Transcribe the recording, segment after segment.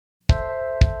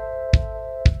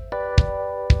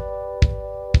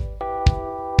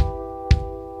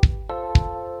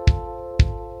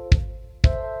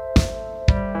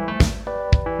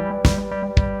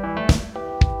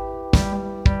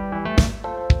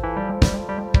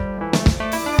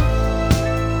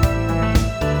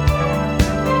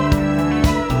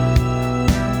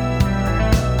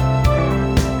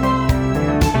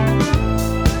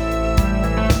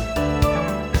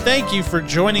Thank you for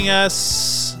joining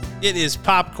us. It is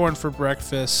popcorn for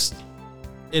breakfast.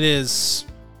 It is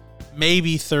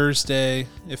maybe Thursday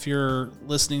if you're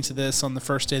listening to this on the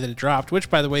first day that it dropped, which,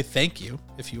 by the way, thank you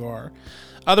if you are.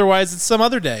 Otherwise, it's some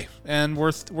other day, and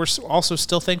we're also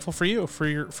still thankful for you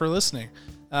for listening.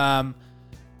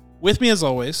 With me, as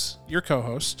always, your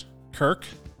co-host, Kirk.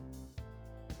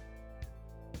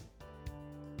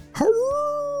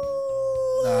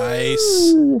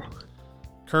 Nice.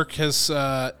 Kirk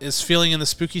is feeling in the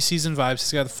spooky season vibes.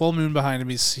 He's got the full moon behind him.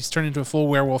 He's turned into a full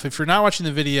werewolf. If you're not watching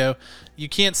the video, you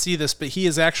can't see this, but he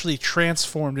is actually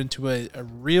transformed into a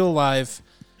real live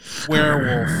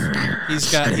werewolf.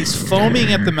 He's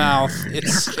foaming at the mouth.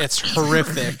 It's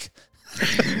horrific.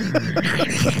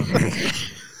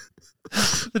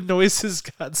 The noises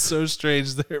got so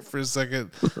strange there for a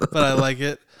second, but I like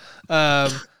it.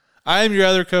 I am your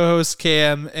other co-host,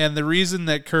 Cam, and the reason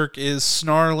that Kirk is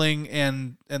snarling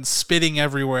and spitting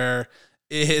everywhere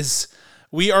is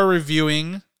we are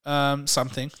reviewing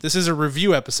something. This is a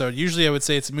review episode. Usually I would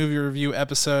say it's a movie review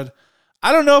episode.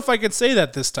 I don't know if I could say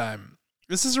that this time.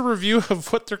 This is a review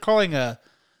of what they're calling a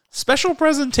special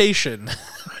presentation,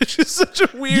 which is such a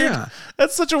weird,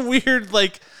 that's such a weird,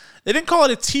 like, they didn't call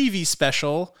it a TV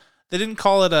special. They didn't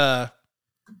call it a,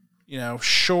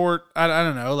 short, I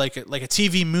don't know, like a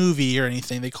TV movie or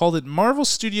anything. They called it Marvel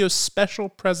Studios Special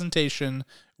Presentation,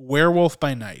 Werewolf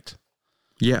by Night.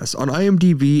 Yes, on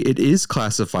IMDb, it is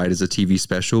classified as a TV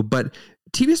special, but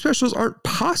TV specials aren't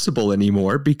possible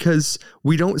anymore because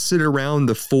we don't sit around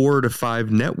the 4 to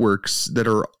 5 networks that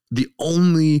are the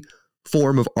only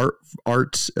form of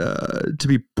art to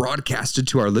be broadcasted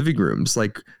to our living rooms.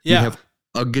 Like, we have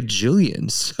a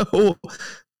gajillion. So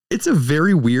it's a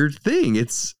very weird thing.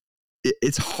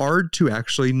 It's hard to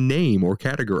actually name or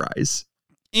categorize.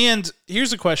 And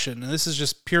here's a question, and this is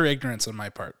just pure ignorance on my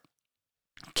part.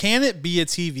 Can it be a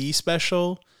TV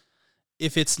special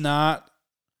if it's not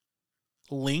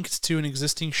linked to an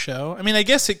existing show? I mean, I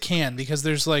guess it can, because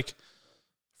there's like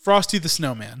Frosty the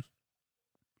Snowman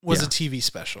was a TV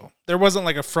special. There wasn't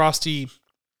like a Frosty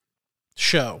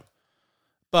show.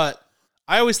 But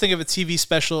I always think of a TV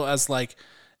special as like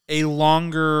a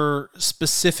longer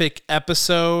specific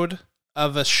episode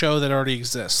of a show that already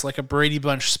exists, like a Brady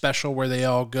Bunch special where they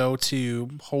all go to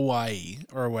Hawaii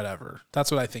or whatever. That's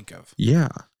what I think of. Yeah.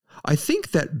 I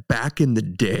think that back in the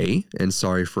day, and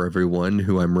sorry for everyone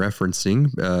who I'm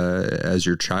referencing as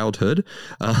your childhood,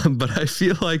 but I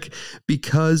feel like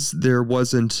because there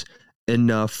wasn't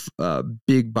enough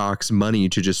big box money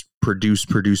to just produce,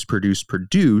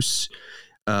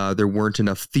 there weren't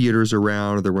enough theaters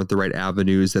around, or there weren't the right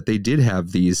avenues, that they did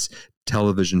have these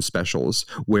television specials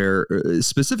where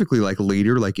specifically like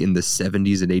later, like in the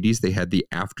 70s and 80s, they had the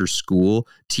after school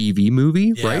TV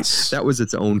movie, right? That was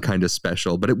its own kind of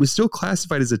special, but it was still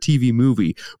classified as a TV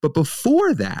movie. But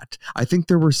before that, I think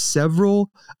there were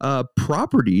several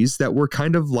properties that were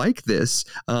kind of like this,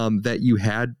 that you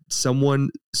had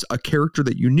a character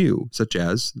that you knew, such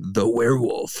as the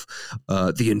werewolf,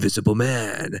 the Invisible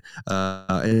Man,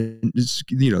 and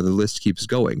the list keeps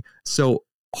going. So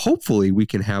hopefully we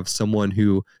can have someone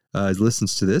who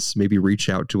listens to this maybe reach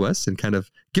out to us and kind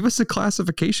of give us a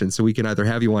classification so we can either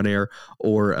have you on air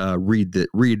or read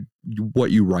what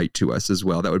you write to us as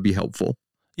well. That would be helpful.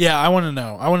 Yeah, I want to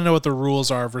know. I want to know what the rules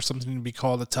are for something to be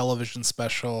called a television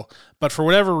special. But for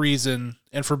whatever reason,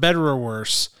 and for better or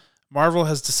worse, Marvel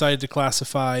has decided to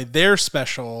classify their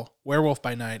special, Werewolf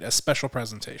by Night, as special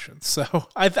presentation. So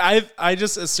I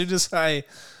just, as soon as I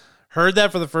heard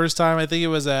that for the first time, I think it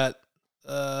was at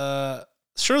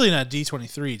surely not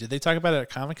D23. Did they talk about it at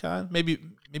Comic-Con? Maybe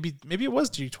it was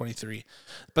D23.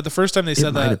 But the first time they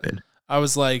said that, I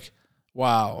was like,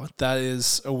 wow, that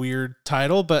is a weird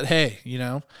title. But hey,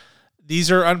 these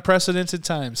are unprecedented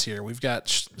times here. We've got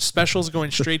specials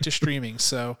going straight to streaming.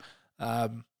 So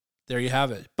there you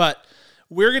have it. But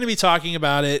we're going to be talking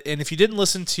about it. And if you didn't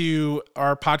listen to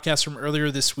our podcast from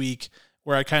earlier this week,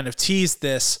 where I kind of teased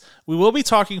this, we will be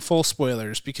talking full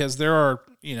spoilers because there are,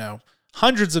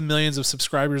 hundreds of millions of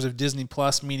subscribers of Disney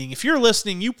Plus, meaning if you're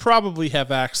listening, you probably have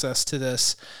access to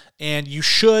this and you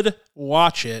should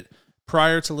watch it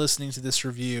prior to listening to this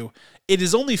review. It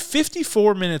is only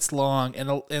 54 minutes long and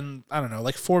I don't know,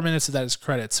 like 4 minutes of that is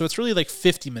credits. So it's really like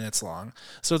 50 minutes long.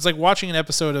 So it's like watching an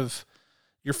episode of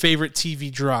your favorite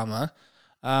TV drama.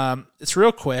 It's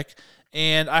real quick,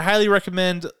 and I highly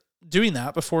recommend doing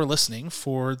that before listening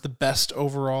for the best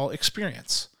overall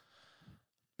experience.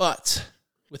 But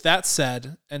with that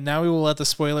said, and now we will let the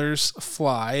spoilers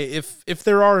fly, if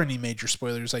there are any major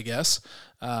spoilers, I guess.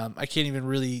 I can't even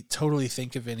really totally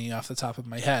think of any off the top of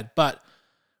my head. But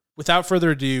without further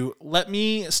ado, let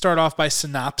me start off by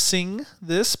synopsing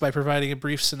this by providing a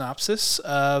brief synopsis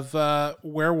of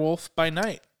Werewolf by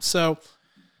Night. So,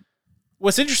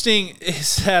 what's interesting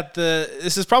is that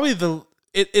this is probably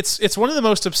it's one of the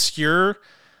most obscure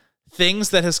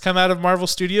things that has come out of Marvel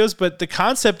Studios, but the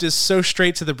concept is so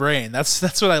straight to the brain. That's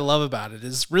what I love about it.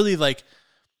 Is really like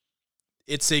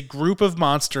it's a group of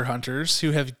monster hunters who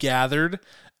have gathered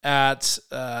at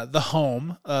the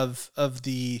home of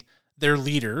their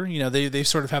leader. You know, they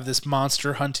sort of have this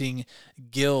monster hunting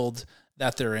guild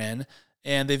that they're in,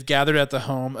 and they've gathered at the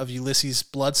home of Ulysses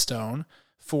Bloodstone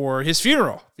for his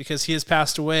funeral because he has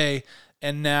passed away,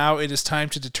 and now it is time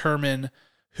to determine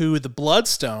who the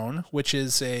Bloodstone, which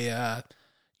is a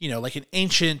like an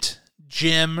ancient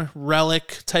gem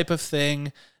relic type of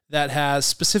thing that has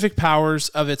specific powers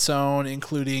of its own,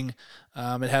 including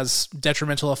it has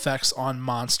detrimental effects on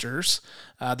monsters.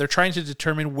 They're trying to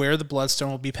determine where the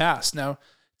Bloodstone will be passed. Now,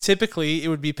 typically, it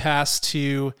would be passed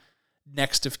to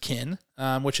next of kin,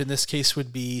 which in this case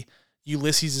would be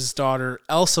Ulysses' daughter,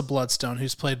 Elsa Bloodstone,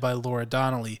 who's played by Laura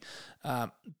Donnelly.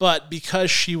 But because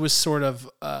she was sort of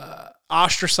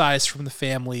ostracized from the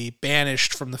family,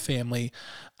 banished from the family,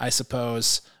 I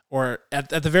suppose, or at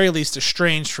the very least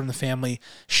estranged from the family,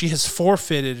 she has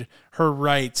forfeited her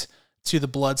right to the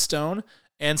Bloodstone.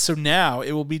 And so now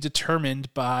it will be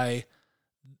determined by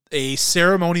a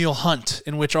ceremonial hunt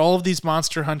in which all of these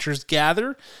monster hunters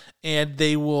gather, and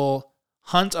they will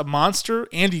hunt a monster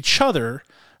and each other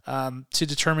to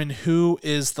determine who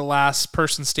is the last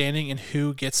person standing and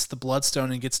who gets the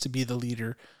Bloodstone and gets to be the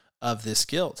leader of this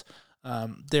guild.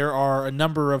 There are a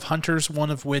number of hunters,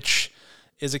 one of which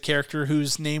is a character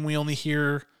whose name we only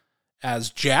hear as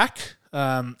Jack,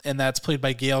 and that's played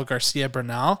by Gael Garcia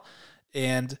Bernal,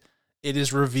 and it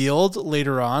is revealed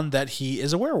later on that he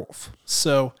is a werewolf.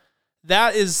 So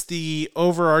that is the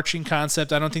overarching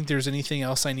concept. I don't think there's anything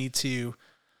else I need to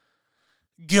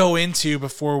go into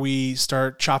before we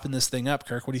start chopping this thing up.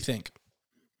 Kirk, what do you think?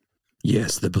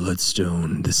 Yes, the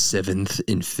Bloodstone, the seventh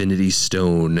Infinity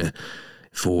Stone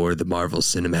for the Marvel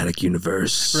Cinematic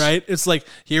Universe. Right? It's like,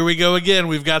 here we go again.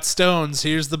 We've got stones.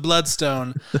 Here's the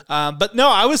Bloodstone. But no,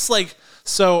 I was like,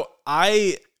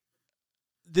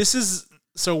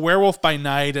 Werewolf by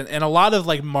Night and a lot of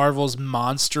like Marvel's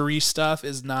monstery stuff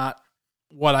is not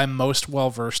what I'm most well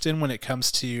versed in when it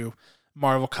comes to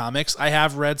Marvel Comics. I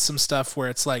have read some stuff where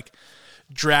it's like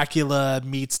Dracula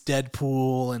meets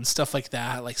Deadpool and stuff like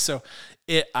that. Like, so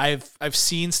I've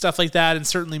seen stuff like that, and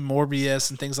certainly Morbius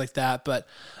and things like that, but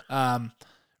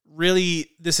really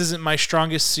this isn't my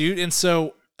strongest suit. And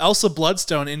so Elsa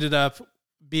Bloodstone ended up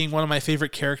being one of my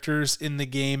favorite characters in the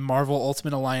game Marvel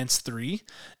Ultimate Alliance 3.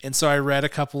 And so I read a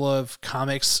couple of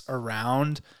comics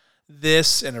around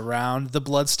this and around the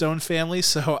Bloodstone family.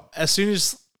 So as soon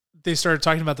as they started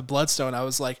talking about the Bloodstone, I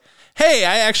was like, hey,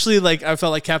 I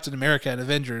felt like Captain America and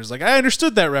Avengers. Like, I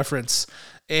understood that reference.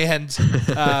 And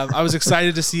I was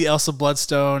excited to see Elsa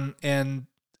Bloodstone and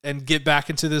get back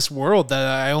into this world that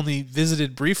I only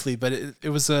visited briefly, but it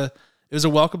was a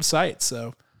welcome sight.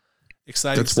 So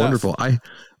exciting. That's stuff. Wonderful.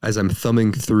 As I'm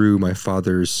thumbing through my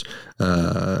father's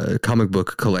comic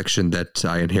book collection that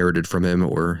I inherited from him,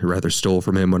 or rather stole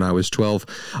from him when I was 12,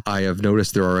 I have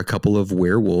noticed there are a couple of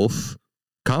werewolf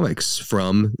comics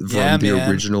from the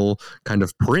original kind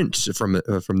of print from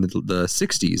the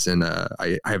 60s, and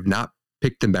I have not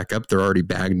picked them back up. They're already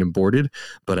bagged and boarded,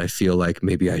 but I feel like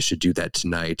maybe I should do that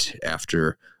tonight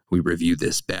after we review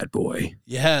this bad boy.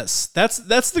 Yes, that's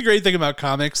the great thing about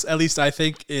comics, at least I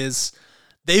think, is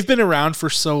they've been around for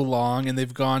so long and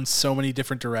they've gone so many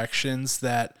different directions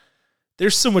that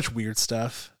there's so much weird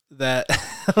stuff that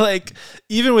like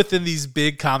even within these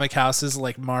big comic houses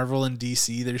like Marvel and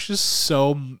DC, there's just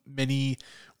so many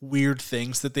weird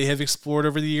things that they have explored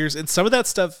over the years, and some of that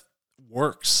stuff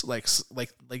works, like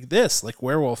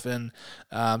Werewolf and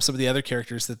some of the other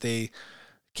characters that they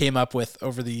came up with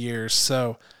over the years.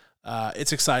 So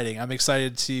it's exciting. I'm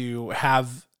excited to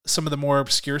have some of the more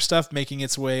obscure stuff making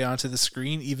its way onto the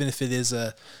screen, even if it is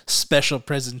a special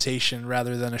presentation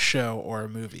rather than a show or a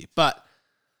movie. But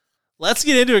let's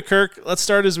get into it, Kirk. Let's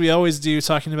start as we always do,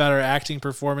 talking about our acting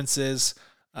performances.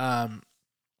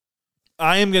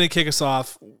 I am going to kick us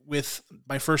off with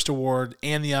my first award,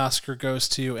 and the Oscar goes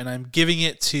to, and I'm giving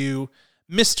it to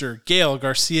Mr. Gael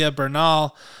Garcia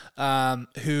Bernal,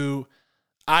 who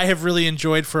I have really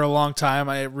enjoyed for a long time.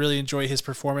 I really enjoy his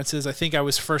performances. I think I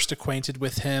was first acquainted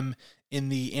with him in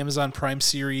the Amazon Prime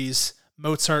series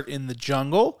Mozart in the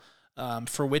Jungle,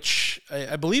 for which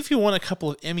I believe he won a couple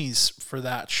of Emmys for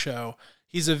that show.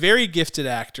 He's a very gifted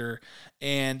actor,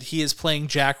 and he is playing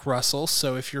Jack Russell.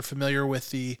 So if you're familiar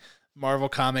with the Marvel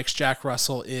Comics, Jack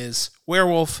Russell is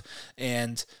Werewolf,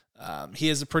 and he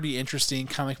has a pretty interesting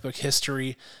comic book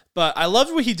history. But I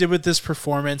loved what he did with this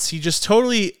performance. He just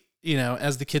totally,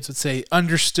 as the kids would say,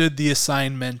 understood the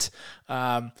assignment,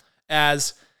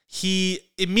 as he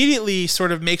immediately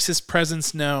sort of makes his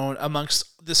presence known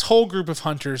amongst this whole group of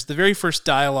hunters. The very first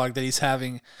dialogue that he's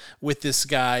having with this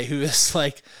guy who is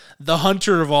like the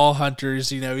hunter of all hunters,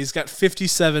 he's got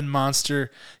 57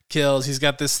 monster kills. He's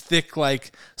got this thick,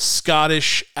 like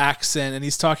Scottish accent, and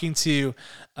he's talking to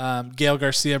Gail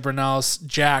Garcia Bernal's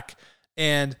Jack,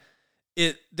 and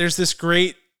there's this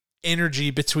great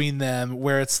energy between them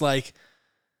where it's like,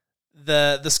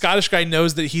 the Scottish guy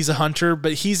knows that he's a hunter,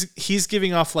 but he's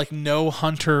giving off like no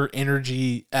hunter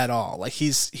energy at all. Like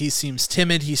he seems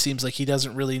timid. He seems like he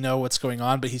doesn't really know what's going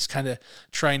on, but he's kind of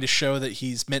trying to show that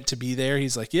he's meant to be there.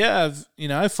 He's like, yeah,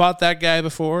 I've fought that guy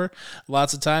before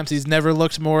lots of times. He's never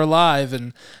looked more alive.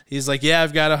 And he's like, yeah,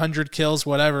 I've got 100 kills,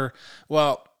 whatever.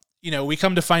 Well, we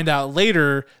come to find out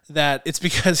later that it's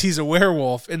because he's a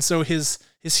werewolf. And so his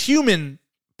human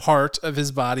part of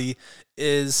his body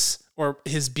or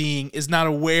his being is not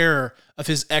aware of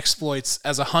his exploits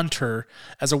as a hunter,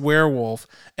 as a werewolf.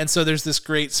 And so there's this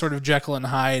great sort of Jekyll and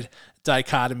Hyde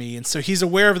dichotomy. And so he's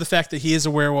aware of the fact that he is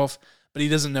a werewolf, but he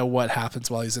doesn't know what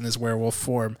happens while he's in his werewolf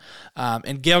form.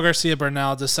 And Gail Garcia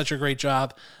Bernal does such a great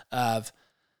job of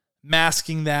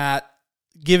masking that,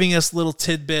 giving us little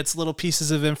tidbits, little pieces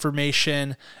of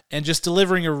information, and just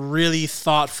delivering a really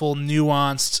thoughtful,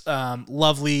 nuanced,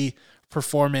 lovely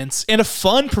performance, and a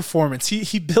fun performance.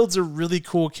 He builds a really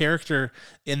cool character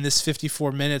in this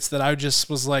 54 minutes that I just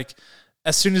was like,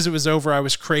 as soon as it was over, I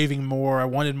was craving more. I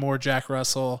wanted more Jack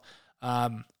Russell.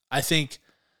 I think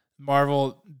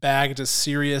Marvel bagged a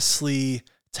seriously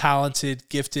talented,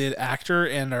 gifted actor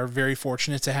and are very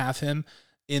fortunate to have him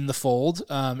in the fold.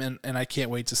 And I can't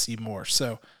wait to see more.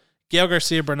 So Gail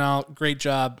Garcia Bernal, great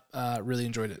job. Really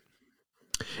enjoyed it.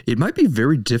 It might be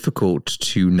very difficult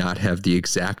to not have the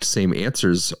exact same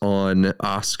answers on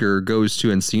Oscar Goes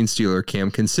to and Scene Stealer, Cam,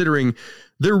 considering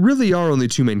there really are only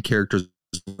two main characters.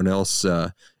 Everyone else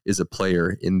is a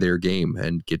player in their game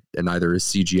and either is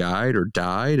CGI'd or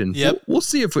died. And we'll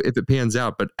see if it pans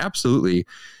out. But absolutely,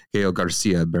 Gael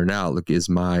Garcia Bernal is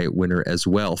my winner as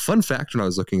well. Fun fact, when I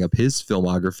was looking up his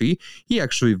filmography, he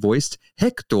actually voiced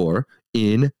Hector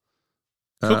in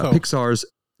Pixar's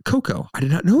Coco. I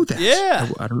did not know that. Yeah.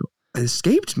 I don't know. It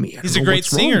escaped me. He's a great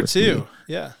singer too.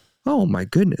 Yeah. Oh my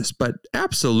goodness. But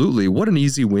absolutely. What an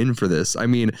easy win for this. I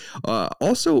mean,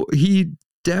 also he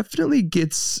definitely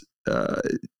gets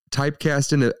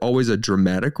typecast in always a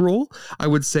dramatic role. I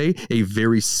would say a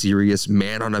very serious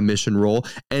man on a mission role.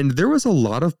 And there was a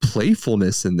lot of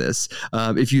playfulness in this.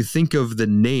 If you think of the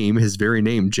name, his very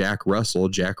name, Jack Russell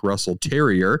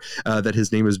Terrier, that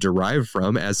his name is derived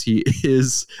from, as he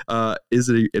is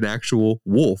an actual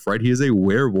wolf, right? He is a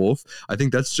werewolf. I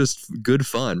think that's just good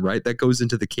fun, right? That goes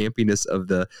into the campiness of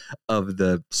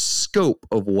the scope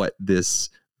of what this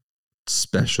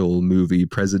special movie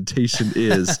presentation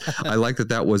is. I like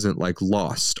that wasn't like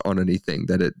lost on anything,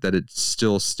 that it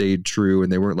still stayed true,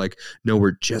 and they weren't like, no,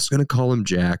 we're just gonna call him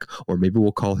Jack, or maybe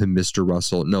we'll call him Mr.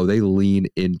 Russell. No, they lean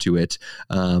into it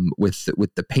with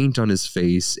the paint on his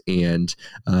face and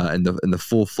the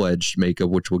full-fledged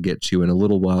makeup, which we'll get to in a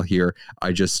little while here.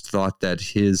 I just thought that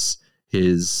his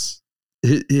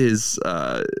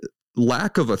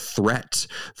lack of a threat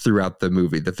throughout the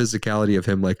movie, the physicality of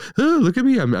him, like, oh, look at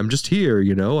me, I'm just here,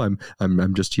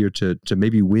 I'm just here to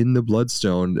maybe win the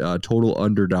Bloodstone, total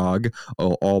underdog,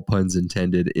 all puns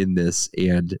intended in this,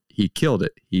 and he killed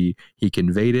it. He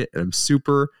conveyed it, and I'm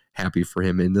super happy for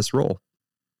him in this role.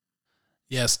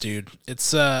 Yes, dude.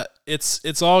 It's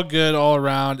all good all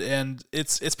around, and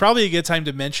it's probably a good time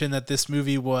to mention that this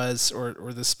movie was,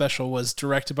 or this special was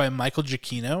directed by Michael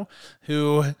Giacchino,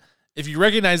 who, if you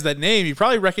recognize that name, you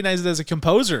probably recognize it as a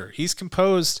composer. He's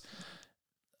composed,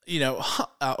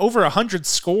 over 100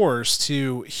 scores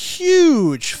to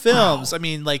huge films. Wow. I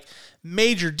mean, like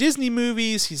major Disney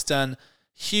movies. He's done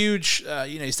huge,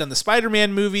 he's done the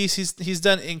Spider-Man movies. He's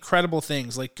done incredible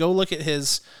things. Like, go look at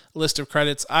his list of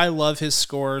credits. I love his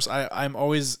scores. I'm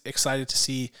always excited to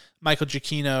see Michael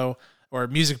Giacchino or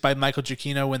music by Michael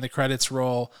Giacchino when the credits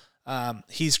roll.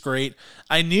 He's great.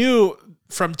 I knew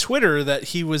from Twitter that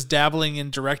he was dabbling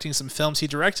in directing some films. He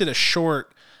directed a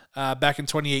short back in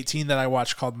 2018 that I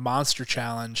watched called Monster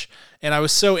Challenge, and I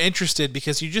was so interested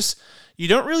because you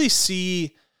don't really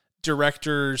see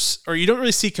directors, or you don't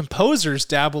really see composers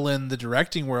dabble in the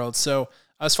directing world. So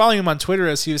I was following him on Twitter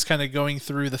as he was kind of going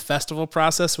through the festival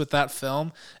process with that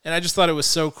film, and I just thought it was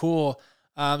so cool.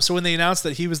 So when they announced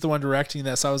that he was the one directing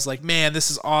this, I was like, man, this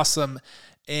is awesome.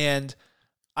 And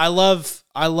I love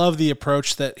the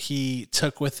approach that he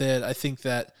took with it. I think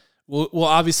that we'll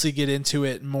obviously get into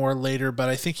it more later, but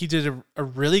I think he did a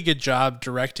really good job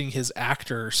directing his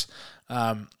actors,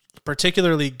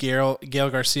 particularly Gail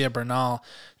Garcia Bernal,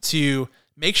 to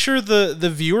make sure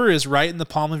the viewer is right in the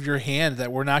palm of your hand,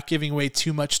 that we're not giving away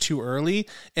too much too early,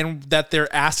 and that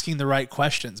they're asking the right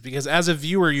questions. Because as a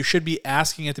viewer, you should be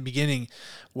asking at the beginning,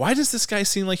 why does this guy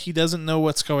seem like he doesn't know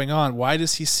what's going on? Why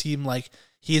does he seem like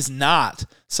he is not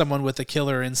someone with a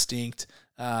killer instinct?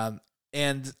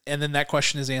 And then that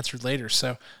question is answered later.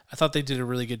 So I thought they did a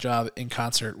really good job in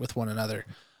concert with one another.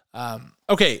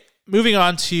 Okay, moving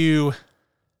on to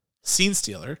Scene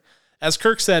Stealer. As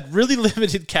Kirk said, really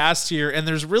limited cast here, and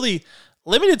there's really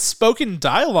limited spoken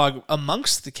dialogue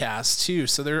amongst the cast too,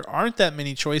 so there aren't that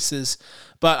many choices.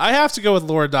 But I have to go with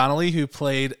Laura Donnelly, who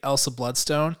played Elsa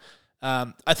Bloodstone.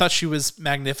 I thought she was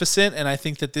magnificent, and I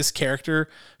think that this character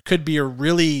could be a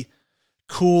really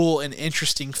cool and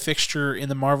interesting fixture in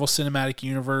the Marvel Cinematic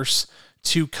Universe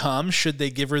to come, should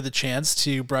they give her the chance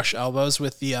to brush elbows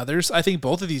with the others. I think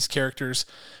both of these characters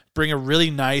bring a really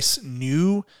nice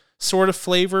new sort of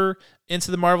flavor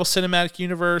into the Marvel Cinematic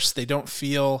Universe. They don't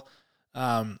feel,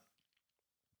 I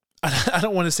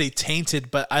don't want to say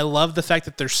tainted, but I love the fact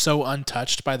that they're so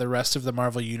untouched by the rest of the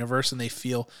Marvel Universe, and they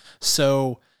feel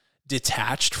so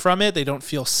detached from it. They don't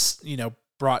feel,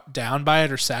 brought down by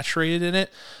it or saturated in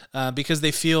it, because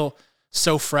they feel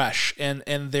so fresh,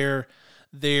 and their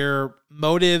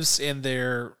motives and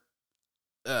their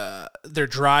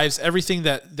drives, everything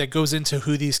that goes into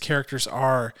who these characters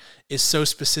are, is so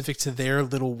specific to their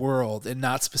little world and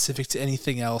not specific to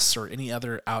anything else or any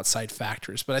other outside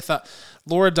factors. But I thought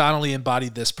Laura Donnelly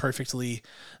embodied this perfectly.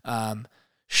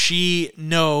 She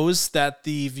knows that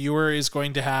the viewer is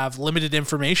going to have limited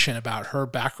information about her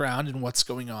background and what's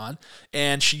going on,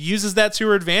 and she uses that to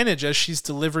her advantage as she's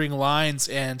delivering lines.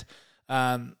 And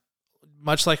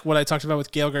much like what I talked about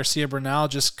with Gail Garcia Bernal,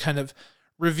 just kind of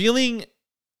revealing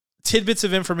tidbits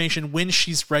of information when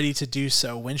she's ready to do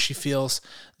so, when she feels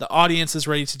the audience is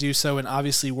ready to do so, and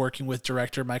obviously working with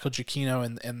director Michael Giacchino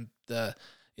and the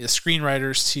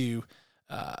screenwriters to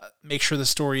make sure the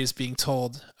story is being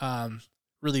told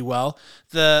really well.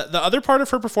 The other part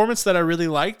of her performance that I really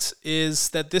liked is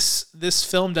that this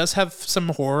film does have some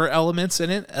horror elements in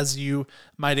it, as you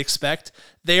might expect.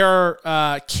 They are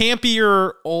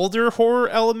campier, older horror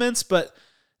elements, but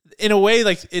in a way,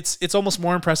 like it's almost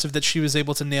more impressive that she was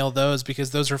able to nail those, because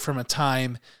those are from a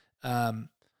time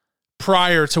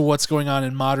prior to what's going on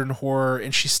in modern horror,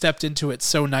 and she stepped into it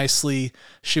so nicely.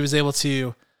 She was able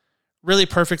to really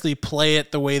perfectly play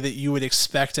it the way that you would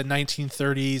expect a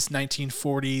 1930s,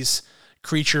 1940s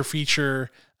creature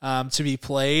feature to be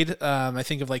played. I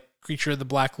think of like Creature of the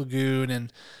Black Lagoon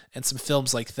and some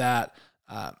films like that.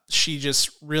 She just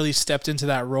really stepped into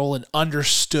that role and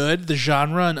understood the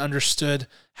genre and understood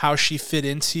how she fit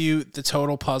into the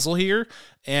total puzzle here.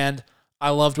 And I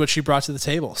loved what she brought to the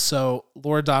table. So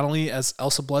Laura Donnelly as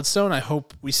Elsa Bloodstone, I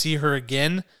hope we see her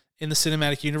again in the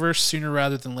cinematic universe sooner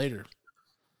rather than later.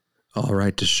 All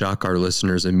right, to shock our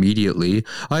listeners immediately,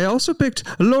 I also picked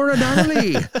Laura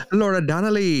Donnelly. Laura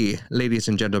Donnelly, ladies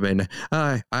and gentlemen.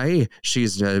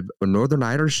 She's a Northern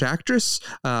Irish actress.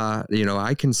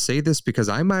 I can say this because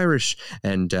I'm Irish,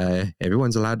 and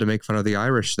everyone's allowed to make fun of the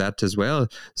Irish, that as well.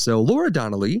 So Laura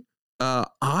Donnelly,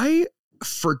 I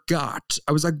forgot.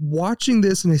 I was like watching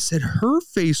this, and I said, her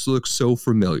face looks so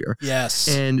familiar. Yes.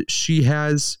 And she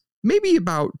has maybe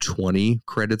about 20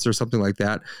 credits or something like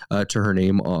that to her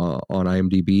name on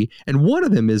IMDb. And one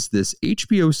of them is this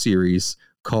HBO series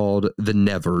called The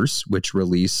Nevers, which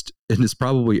released and is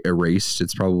probably erased.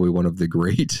 It's probably one of the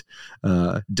great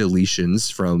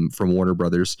deletions from Warner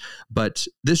Brothers. But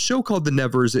this show called The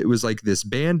Nevers, it was like this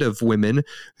band of women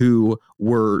who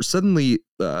were suddenly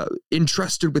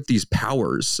entrusted with these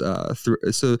powers.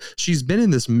 So she's been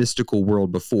in this mystical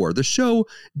world before. The show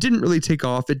didn't really take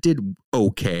off. It did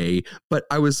okay, but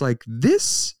I was like,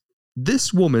 this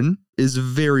woman is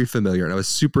very familiar, and I was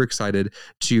super excited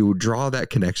to draw that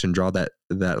connection, draw that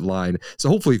line. So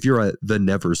hopefully, if you're a The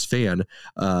Nevers fan,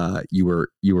 you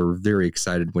were very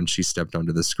excited when she stepped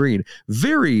onto the screen.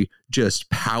 Very just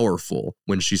powerful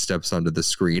when she steps onto the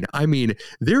screen. I mean,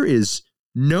 there is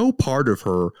no part of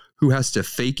her who has to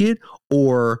fake it,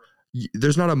 or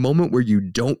there's not a moment where you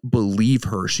don't believe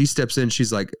her. She steps in,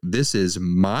 she's like, this is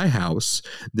my house,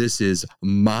 this is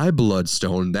my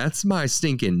bloodstone, that's my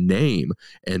stinking name,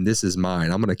 and this is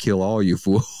mine. I'm gonna kill all you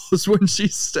fools. When she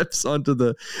steps onto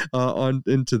the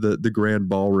into the grand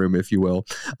ballroom, if you will.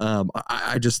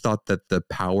 I just thought that the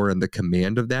power and the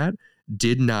command of that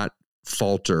did not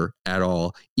falter at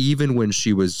all, even when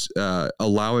she was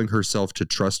allowing herself to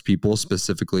trust people,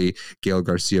 specifically Gail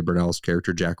Garcia Bernal's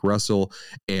character Jack Russell,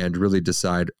 and really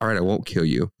decide, all right, I won't kill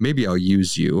you, maybe I'll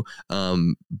use you.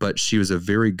 But she was a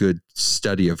very good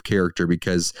study of character,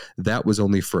 because that was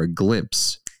only for a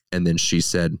glimpse, and then she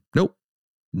said, nope,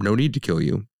 no need to kill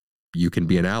you. You can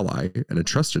be an ally and a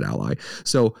trusted ally.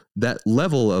 So that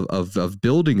level of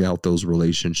building out those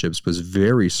relationships was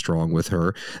very strong with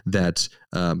her. That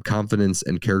confidence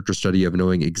and character study of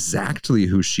knowing exactly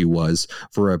who she was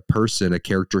for a person, a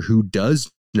character who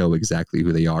does know exactly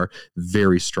who they are,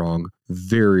 very strong,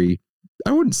 very,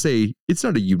 I wouldn't say it's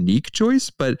not a unique choice,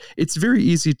 but it's very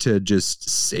easy to just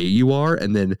say you are,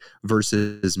 and then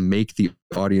versus make the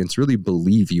audience really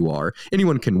believe you are.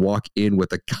 Anyone can walk in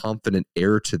with a confident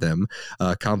air to them,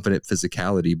 confident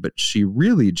physicality, but she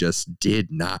really just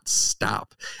did not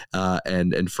stop.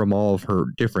 And from all of her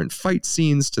different fight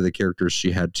scenes to the characters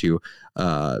she had to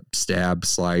stab,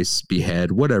 slice,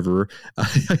 behead, whatever,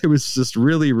 it was just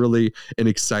really, really an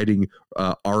exciting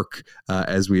arc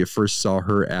as we first saw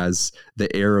her as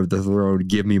the heir of the throne.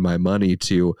 Give me my money,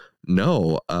 to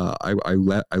no, I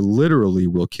literally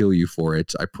will kill you for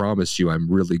it. I promise you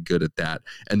I'm really good at that.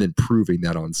 And then proving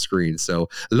that on screen. So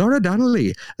Laura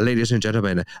Donnelly, ladies and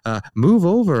gentlemen, move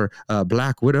over,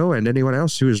 Black Widow, and anyone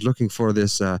else who is looking for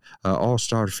this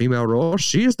all-star female role.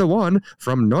 She is the one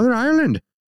from Northern Ireland.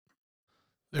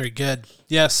 Very good.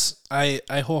 Yes, I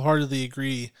wholeheartedly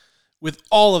agree with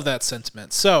all of that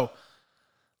sentiment. So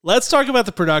let's talk about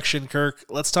the production, Kirk.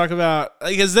 Let's talk about,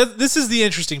 because this is the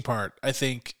interesting part, I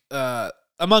think,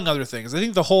 among other things. I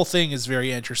think the whole thing is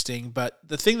very interesting, but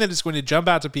the thing that is going to jump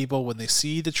out to people when they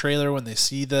see the trailer, when they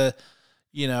see the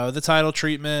title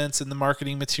treatments and the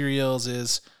marketing materials,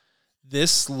 is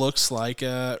this looks like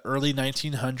a early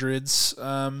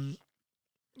 1900s,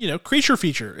 creature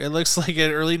feature. It looks like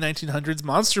an early 1900s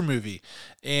monster movie.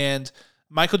 And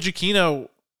Michael Giacchino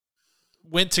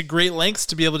went to great lengths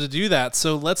to be able to do that.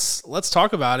 So let's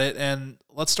talk about it, and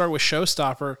let's start with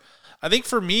showstopper. I think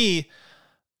for me,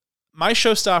 my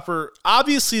showstopper,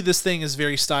 obviously this thing is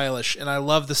very stylish, and I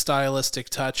love the stylistic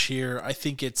touch here. I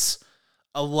think it's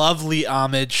a lovely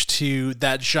homage to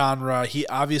that genre. He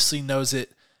obviously knows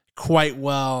it quite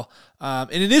well.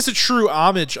 And it is a true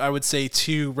homage, I would say,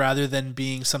 too, rather than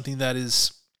being something that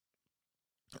is,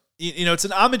 it's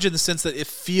an homage in the sense that it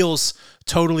feels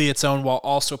totally its own while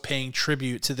also paying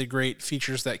tribute to the great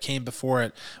features that came before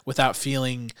it without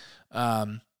feeling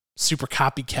super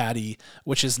copycatty,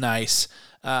 which is nice.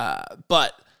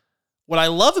 But what I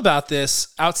love about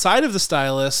this, outside of the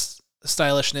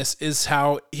stylishness, is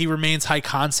how he remains high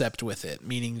concept with it,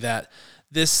 meaning that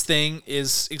this thing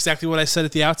is exactly what I said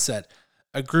at the outset.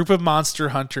 A group of monster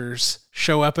hunters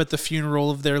show up at the funeral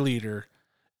of their leader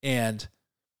and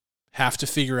have to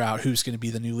figure out who's going to be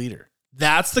the new leader.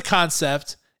 That's the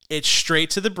concept. It's straight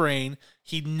to the brain.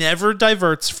 He never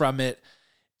diverts from it.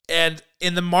 And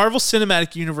in the Marvel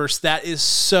Cinematic Universe, that is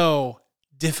so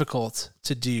difficult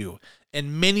to do.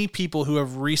 And many people who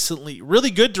have recently, really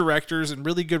good directors and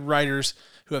really good writers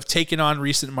who have taken on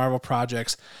recent Marvel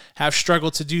projects, have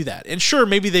struggled to do that. And sure,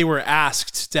 maybe they were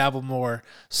asked to dabble more,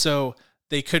 so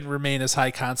they couldn't remain as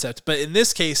high concept. But in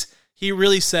this case, he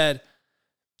really said,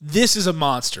 this is a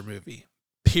monster movie.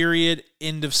 Period.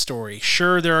 End of story.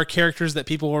 Sure, there are characters that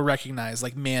people will recognize,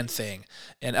 like Man-Thing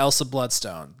and Elsa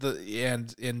Bloodstone,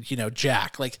 and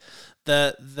Jack. Like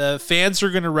the fans are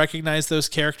going to recognize those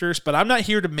characters, but I'm not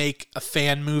here to make a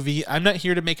fan movie. I'm not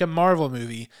here to make a Marvel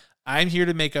movie. I'm here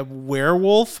to make a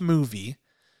werewolf movie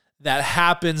that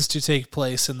happens to take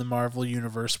place in the Marvel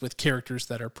universe with characters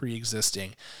that are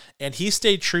pre-existing. And he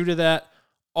stayed true to that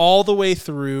all the way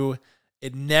through.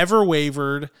 It never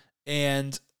wavered,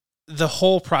 and the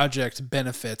whole project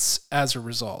benefits as a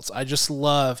result. I just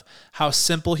love how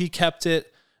simple he kept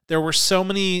it. There were so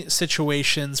many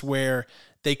situations where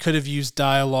they could have used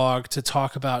dialogue to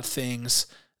talk about things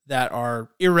that are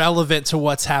irrelevant to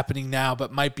what's happening now,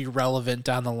 but might be relevant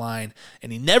down the line.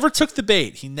 And he never took the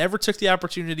bait. He never took the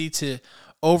opportunity to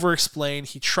over-explain.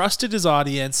 He trusted his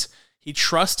audience. He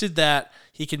trusted that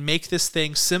he could make this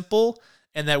thing simple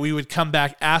and that we would come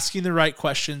back asking the right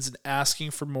questions and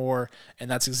asking for more.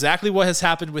 And that's exactly what has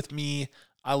happened with me.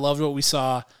 I loved what we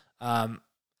saw.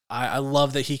 I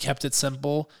love that he kept it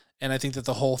simple. And I think that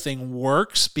the whole thing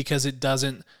works because it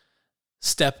doesn't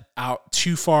step out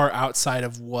too far outside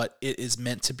of what it is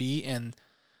meant to be. And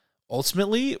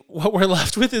ultimately, what we're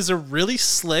left with is a really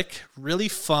slick, really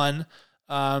fun,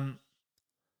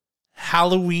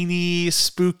 Halloween-y,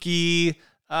 spooky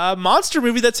monster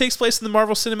movie that takes place in the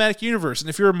Marvel Cinematic Universe. And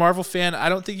if you're a Marvel fan, I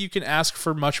don't think you can ask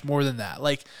for much more than that.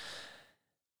 Like,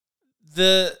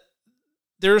 the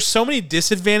there are so many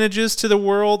disadvantages to the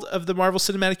world of the Marvel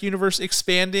Cinematic Universe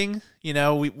expanding. You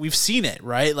know, we've seen it,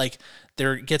 right? Like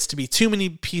there gets to be too many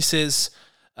pieces.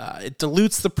 It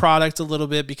dilutes the product a little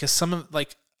bit because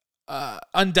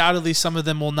undoubtedly some of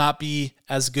them will not be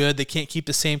as good. They can't keep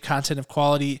the same content of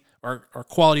quality or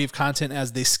quality of content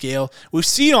as they scale. We've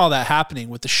seen all that happening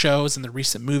with the shows and the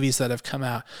recent movies that have come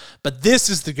out. But this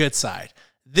is the good side.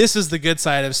 This is the good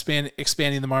side of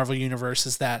expanding the Marvel Universe,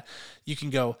 is that you can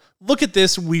go, look at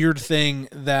this weird thing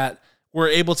that we're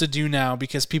able to do now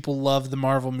because people love the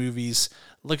Marvel movies.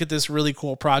 Look at this really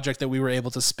cool project that we were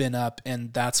able to spin up,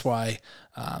 and that's why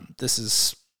this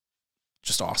is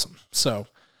just awesome. So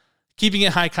keeping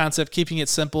it high concept, keeping it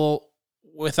simple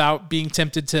without being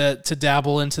tempted to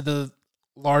dabble into the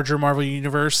larger Marvel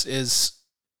Universe is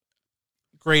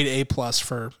grade A+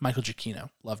 for Michael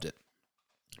Giacchino. Loved it.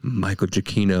 Michael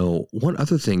Giacchino, one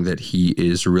other thing that he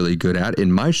is really good at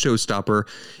in my showstopper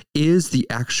is the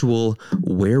actual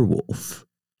werewolf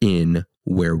in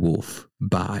Werewolf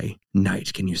by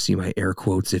Night. Can you see my air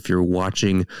quotes if you're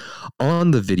watching on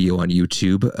the video on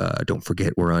YouTube? Don't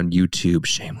forget, we're on YouTube.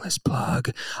 Shameless plug.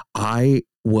 I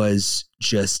was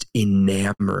just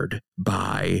enamored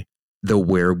by the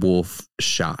werewolf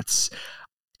shots.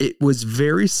 It was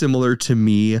very similar to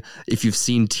me. If you've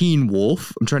seen Teen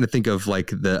Wolf, I'm trying to think of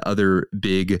like the other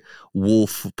big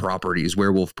wolf properties,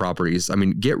 werewolf properties. I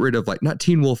mean, get rid of like not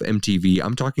Teen Wolf MTV.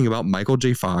 I'm talking about Michael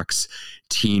J. Fox,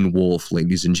 Teen Wolf,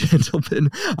 ladies and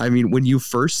gentlemen. I mean, when you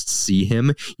first see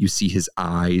him, you see his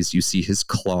eyes, you see his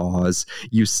claws,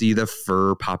 you see the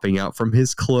fur popping out from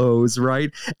his clothes,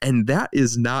 right? And that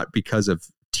is not because of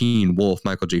Teen Wolf,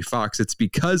 Michael J. Fox. It's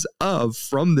because of,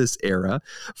 from this era,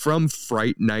 from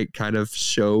Fright Night kind of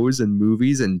shows and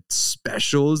movies and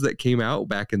specials that came out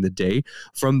back in the day,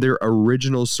 from their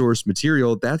original source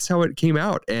material. That's how it came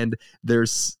out. And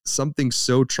there's something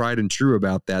so tried and true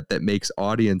about that makes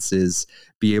audiences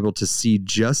be able to see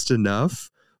just enough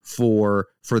for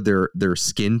their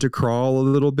skin to crawl a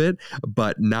little bit,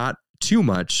 but not too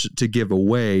much to give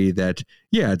away that,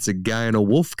 yeah, it's a guy in a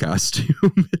wolf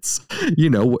costume. It's, you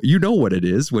know what it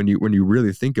is when you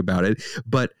really think about it.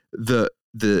 But the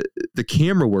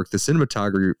camera work, the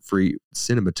cinematography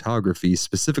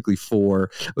specifically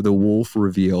for the wolf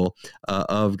reveal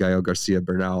of Gael Garcia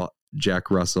Bernal,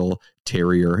 Jack Russell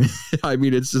Terrier. I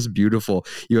mean, it's just beautiful.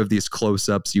 You have these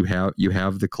close-ups, you have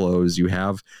the clothes, you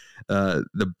have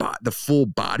the full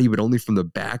body, but only from the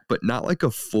back, but not like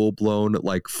a full-blown,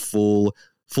 like fully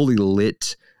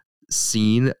lit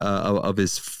scene of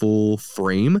his full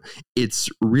frame. It's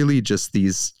really just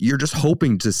these, you're just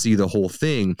hoping to see the whole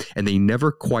thing, and they never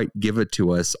quite give it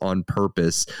to us on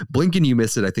purpose. Blink and you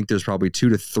miss it. I think there's probably 2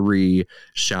 to 3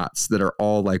 shots that are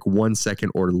all like 1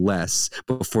 second or less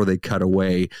before they cut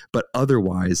away, but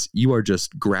otherwise you are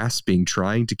just grasping,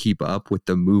 trying to keep up with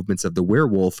the movements of the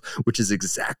werewolf, which is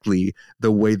exactly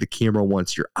the way the camera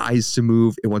wants your eyes to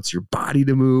move. It wants your body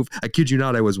to move. I kid you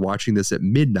not, I was watching this at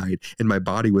midnight and my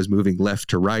body was moving left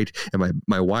to right, and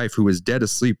my wife, who was dead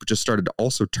asleep, just started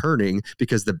also turning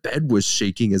because the bed was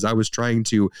shaking as I was trying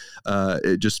to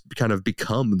just kind of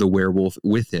become the werewolf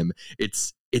with him.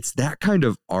 It's that kind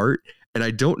of art, and I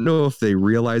don't know if they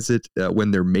realize it when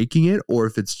they're making it, or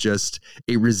if it's just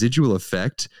a residual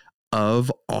effect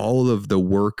of all of the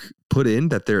work put in,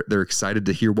 that they're excited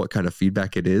to hear what kind of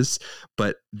feedback it is.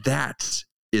 But that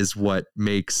is what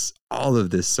makes all of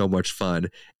this so much fun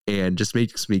and just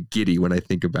makes me giddy when I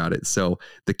think about it. So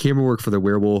the camera work for the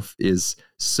werewolf is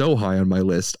so high on my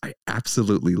list. I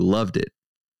absolutely loved it.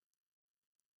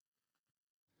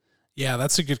 Yeah,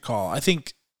 that's a good call. I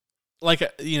think, like,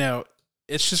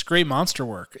 it's just great monster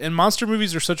work. And monster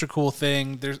movies are such a cool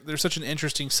thing. There's such an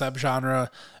interesting subgenre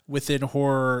within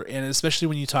horror, and especially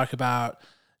when you talk about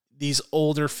these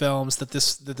older films that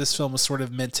this film was sort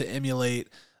of meant to emulate.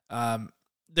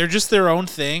 They're just their own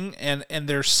thing, and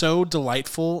they're so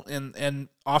delightful and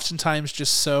oftentimes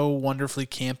just so wonderfully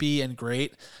campy and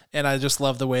great. And I just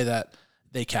love the way that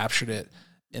they captured it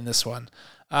in this one.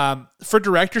 For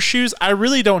director's shoes, I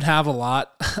really don't have a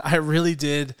lot. I really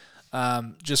did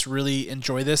just really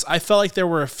enjoy this. I felt like there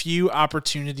were a few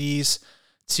opportunities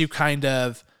to kind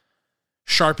of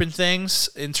sharpen things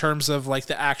in terms of like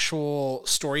the actual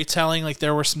storytelling. Like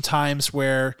there were some times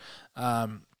where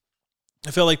I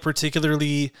feel like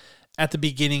particularly at the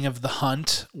beginning of the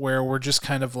hunt, where we're just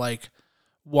kind of like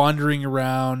wandering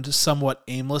around somewhat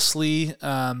aimlessly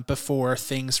before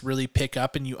things really pick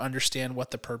up and you understand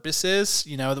what the purpose is.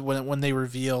 You know, when they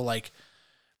reveal like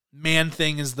Man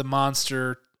Thing is the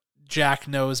monster, Jack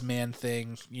knows Man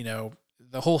Thing, you know,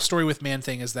 the whole story with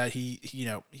Man-Thing is that he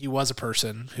was a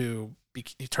person who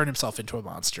he turned himself into a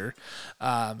monster.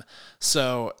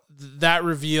 So that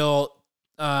reveal,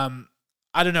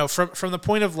 I don't know, from the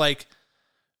point of like,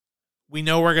 we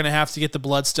know we're going to have to get the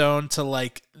Bloodstone to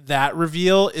like that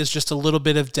reveal is just a little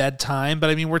bit of dead time. But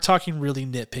I mean, we're talking really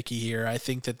nitpicky here. I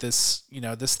think that this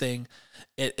thing,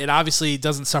 it obviously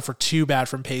doesn't suffer too bad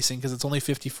from pacing because it's only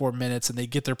 54 minutes and they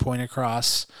get their point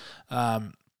across.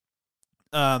 But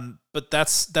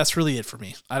that's really it for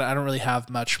me. I don't really have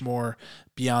much more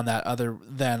beyond that other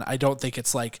than I don't think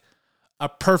it's like a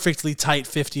perfectly tight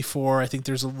 54. I think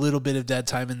there's a little bit of dead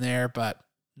time in there, but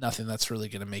nothing that's really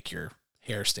going to make your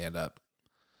hair stand up.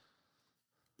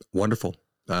 Wonderful.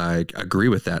 I agree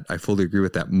with that. I fully agree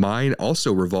with that. Mine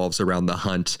also revolves around the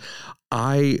hunt.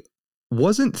 I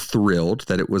wasn't thrilled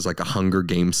that it was like a Hunger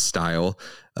Games style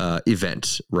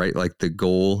event, right? Like the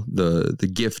goal,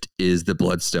 the gift is the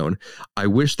Bloodstone. I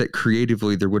wish that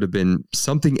creatively there would have been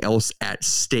something else at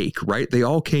stake, right? They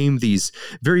all came, these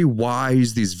very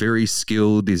wise, these very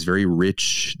skilled, these very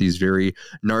rich, these very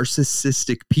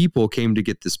narcissistic people came to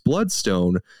get this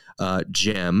Bloodstone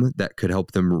gem that could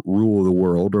help them rule the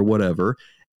world or whatever.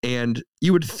 And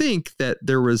you would think that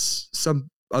there was some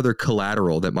other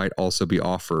collateral that might also be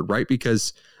offered, right?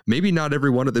 Because maybe not every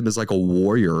one of them is like a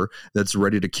warrior that's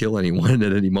ready to kill anyone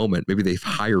at any moment. Maybe they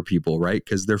hire people, right?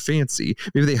 Because they're fancy.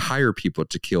 Maybe they hire people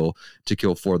to kill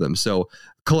for them. So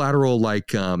collateral,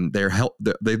 like their help,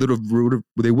 they would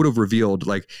have revealed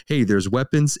like, hey, there's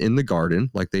weapons in the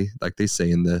garden, like they say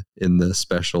in the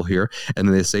special here, and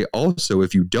then they say also,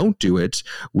 if you don't do it,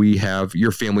 we have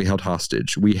your family held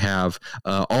hostage. We have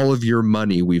all of your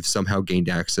money. We've somehow gained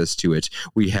access to it.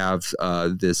 We have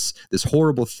this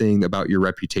horrible thing about your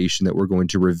reputation that we're going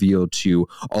to reveal to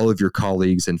all of your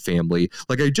colleagues and family.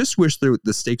 Like, I just wish the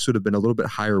stakes would have been a little bit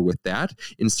higher with that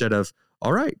instead of,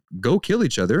 all right, go kill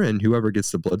each other, and whoever gets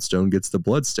the Bloodstone gets the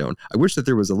Bloodstone. I wish that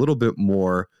there was a little bit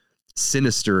more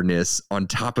sinisterness on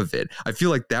top of it. I feel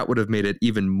like that would have made it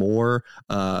even more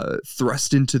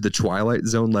thrust into the Twilight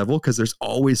Zone level, because there's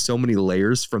always so many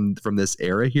layers from this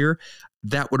era here.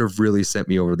 That would have really sent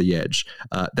me over the edge.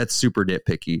 That's super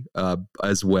nitpicky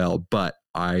as well, but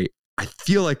I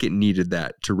feel like it needed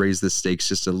that to raise the stakes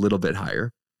just a little bit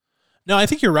higher. No, I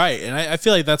think you're right, and I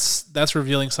feel like that's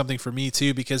revealing something for me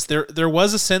too, because there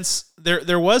was a sense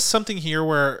there was something here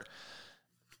where,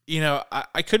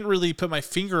 I couldn't really put my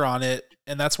finger on it,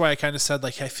 and that's why I kind of said,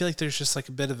 like, I feel like there's just like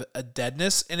a bit of a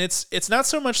deadness, and it's not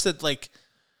so much that like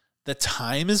the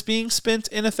time is being spent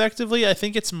ineffectively. I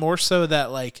think it's more so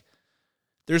that like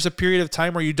there's a period of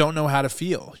time where you don't know how to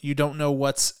feel, you don't know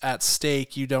what's at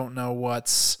stake, you don't know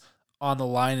what's on the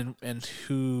line and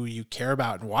who you care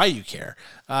about and why you care.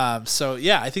 So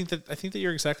yeah, I think that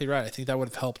you're exactly right. I think that would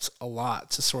have helped a lot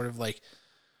to sort of like,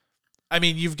 I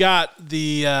mean, you've got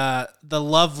the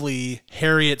lovely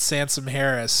Harriet Sansom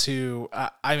Harris, who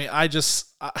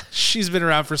she's been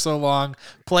around for so long,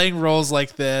 playing roles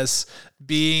like this,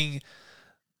 being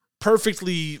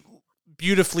perfectly,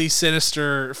 beautifully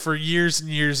sinister for years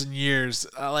and years and years.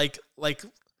 Like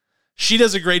she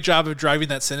does a great job of driving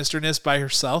that sinisterness by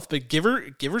herself, but give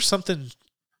her something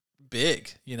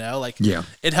big, Yeah.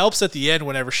 It helps at the end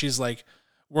whenever she's like,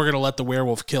 we're going to let the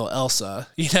werewolf kill Elsa,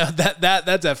 that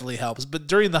definitely helps. But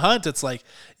during the hunt, it's like,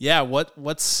 yeah,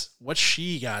 what's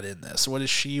she got in this? What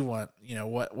does she want?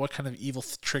 What kind of evil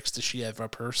tricks does she have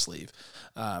up her sleeve?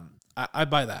 I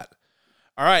buy that.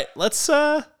 All right, let's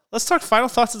talk final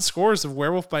thoughts and scores of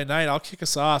Werewolf by Night. I'll kick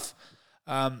us off.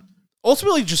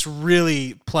 Ultimately, just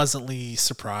really pleasantly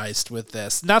surprised with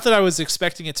this. Not that I was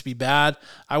expecting it to be bad.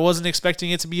 I wasn't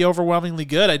expecting it to be overwhelmingly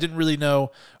good. I didn't really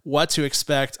know what to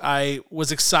expect. I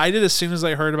was excited as soon as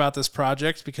I heard about this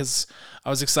project because I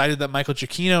was excited that Michael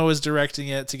Giacchino was directing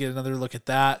it to get another look at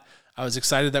that. I was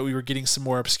excited that we were getting some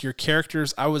more obscure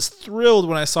characters. I was thrilled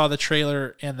when I saw the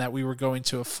trailer and that we were going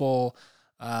to a full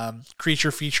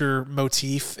creature feature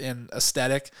motif and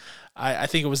aesthetic. I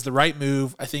think it was the right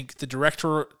move. I think the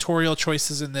directorial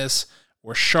choices in this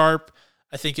were sharp.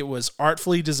 I think it was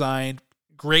artfully designed,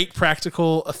 great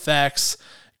practical effects,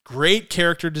 great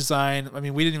character design. I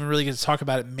mean, we didn't even really get to talk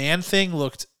about it. Man-Thing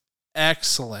looked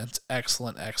excellent.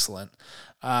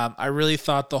 I really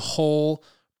thought the whole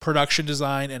production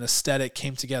design and aesthetic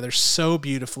came together so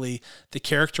beautifully. The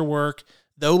character work,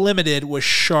 though limited, was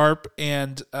sharp,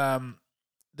 and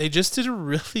they just did a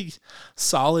really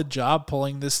solid job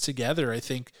pulling this together. I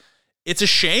think it's a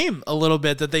shame a little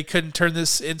bit that they couldn't turn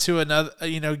this into another,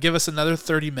 give us another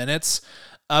 30 minutes,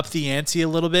 up the ante a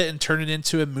little bit and turn it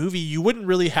into a movie. You wouldn't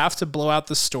really have to blow out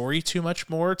the story too much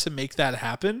more to make that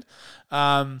happen.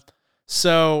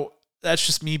 So that's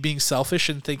just me being selfish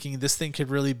and thinking this thing could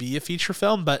really be a feature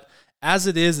film. But as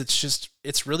it is,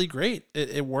 it's really great.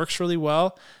 It works really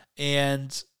well.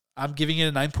 And I'm giving it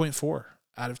a 9.4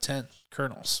 out of 10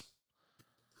 kernels.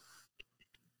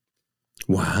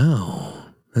 Wow.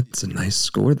 That's a nice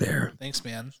score there. Thanks,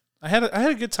 man. I had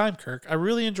a good time, Kirk. I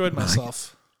really enjoyed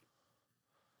myself.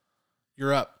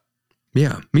 You're up.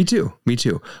 Yeah, me too.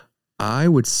 I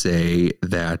would say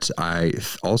that I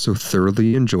also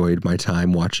thoroughly enjoyed my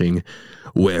time watching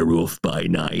Werewolf by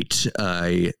Night.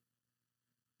 I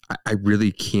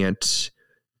really can't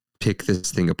pick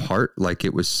this thing apart like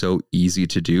it was so easy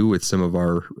to do with some of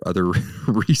our other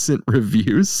recent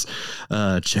reviews.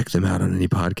 Check them out on any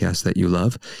podcast that you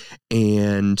love.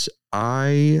 And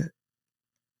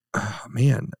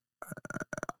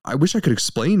I wish I could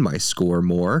explain my score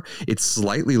more. It's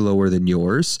slightly lower than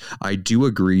yours. I do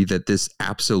agree that this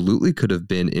absolutely could have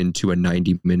been into a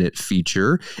 90-minute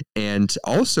feature. And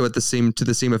also to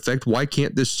the same effect, why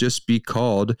can't this just be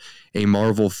called a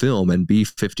Marvel film and be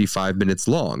 55 minutes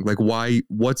long? Like,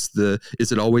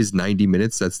 is it always 90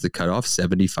 minutes? That's the cutoff,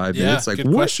 75 minutes? Like,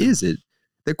 what question. Is it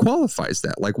that qualifies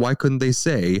that? Like, why couldn't they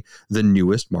say the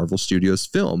newest Marvel Studios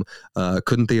film?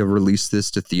 Couldn't they have released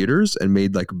this to theaters and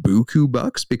made like buku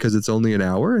bucks because it's only an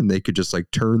hour and they could just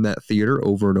like turn that theater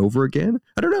over and over again?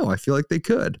 I don't know. I feel like they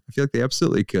could. I feel like they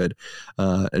absolutely could.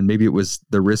 And maybe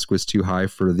the risk was too high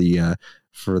for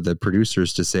the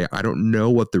producers to say, I don't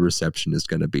know what the reception is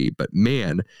going to be, but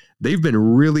man, they've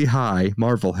been really high.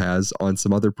 Marvel has on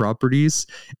some other properties,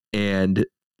 and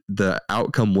the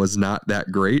outcome was not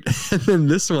that great. And then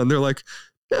this one, they're like,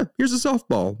 yeah, here's a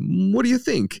softball. What do you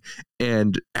think?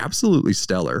 And absolutely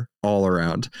stellar all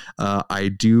around. I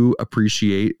do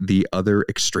appreciate the other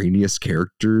extraneous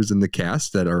characters in the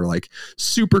cast that are like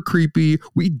super creepy.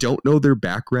 We don't know their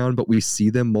background, but we see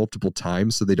them multiple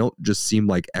times. So they don't just seem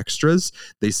like extras.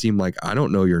 They seem like, I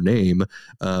don't know your name.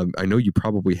 I know you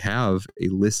probably have a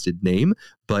listed name,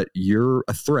 but you're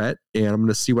a threat, and I'm going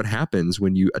to see what happens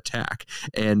when you attack.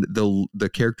 And the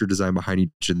character design behind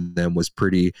each of them was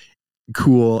pretty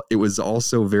cool. It was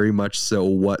also very much so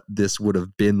what this would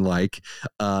have been like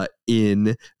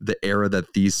in the era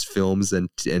that these films and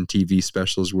TV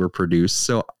specials were produced.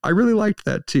 So I really liked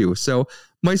that too. So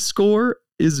my score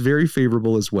is very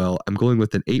favorable as well. I'm going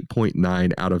with an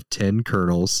 8.9 out of 10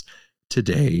 kernels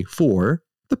today for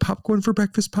the Popcorn for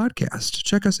Breakfast podcast.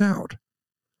 Check us out.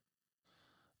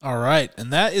 All right.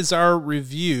 And that is our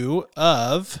review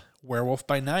of Werewolf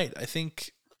by Night. I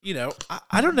think,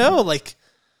 I don't know, like,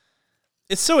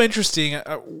 it's so interesting.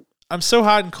 I'm so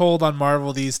hot and cold on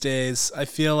Marvel these days. I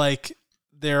feel like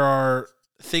there are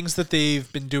things that they've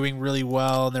been doing really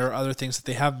well, and there are other things that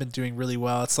they haven't been doing really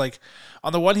well. It's like,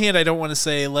 on the one hand, I don't want to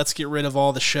say, let's get rid of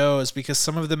all the shows, because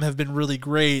some of them have been really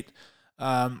great.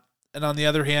 And on the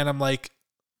other hand, I'm like,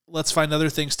 let's find other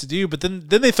things to do. But then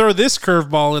they throw this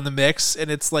curveball in the mix,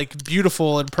 and it's like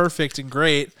beautiful and perfect and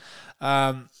great.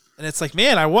 And it's like,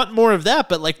 man, I want more of that.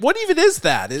 But like, what even is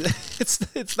that?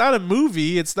 It's not a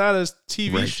movie. It's not a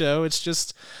TV show. It's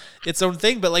just its own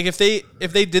thing. But like, if they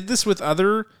did this with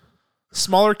other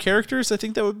smaller characters, I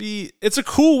think that would be. It's a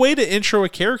cool way to intro a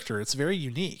character. It's very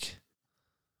unique.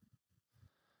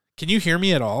 Can you hear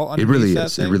me at all? It really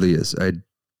is. It really is.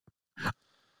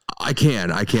 I can.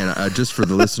 Just for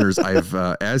the listeners, I've,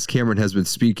 as Cameron has been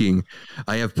speaking,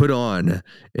 I have put on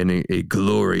a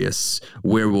glorious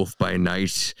Werewolf by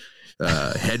Night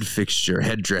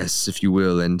headdress, if you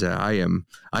will, and I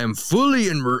am fully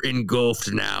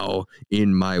engulfed now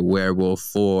in my werewolf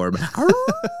form.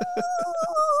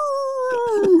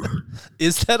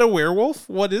 Is that a werewolf?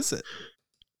 What is it?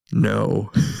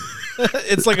 No,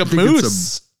 it's like a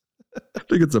moose. I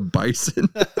think it's a bison.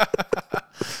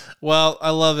 Well,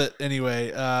 I love it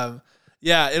anyway.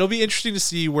 Yeah, it'll be interesting to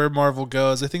see where Marvel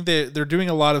goes. I think they're doing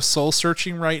a lot of soul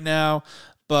searching right now,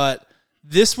 but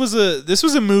this was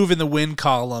a move in the win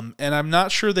column, and I'm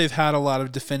not sure they've had a lot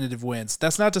of definitive wins.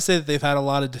 That's not to say that they've had a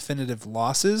lot of definitive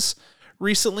losses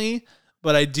recently,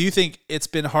 but I do think it's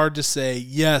been hard to say,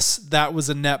 yes, that was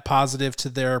a net positive to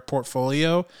their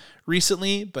portfolio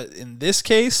recently. But in this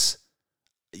case,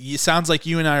 it sounds like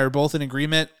you and I are both in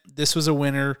agreement. This was a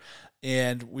winner,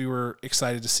 and we were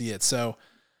excited to see it. So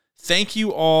thank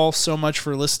you all so much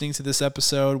for listening to this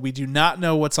episode. We do not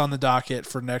know what's on the docket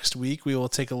for next week. We will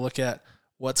take a look at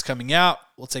what's coming out.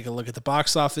 We'll take a look at the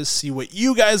box office, see what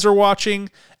you guys are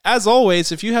watching. As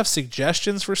always, if you have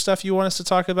suggestions for stuff you want us to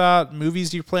talk about,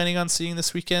 movies you're planning on seeing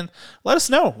this weekend, let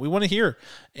us know. We want to hear.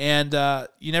 And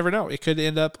you never know. It could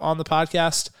end up on the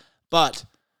podcast. But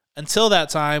until that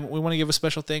time, we want to give a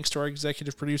special thanks to our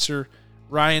executive producer,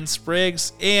 Ryan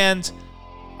Spriggs, and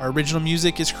Our original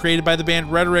music is created by the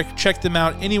band Rhetoric. Check them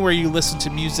out anywhere you listen to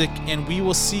music, and we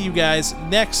will see you guys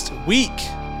next week.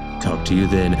 Talk to you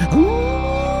then.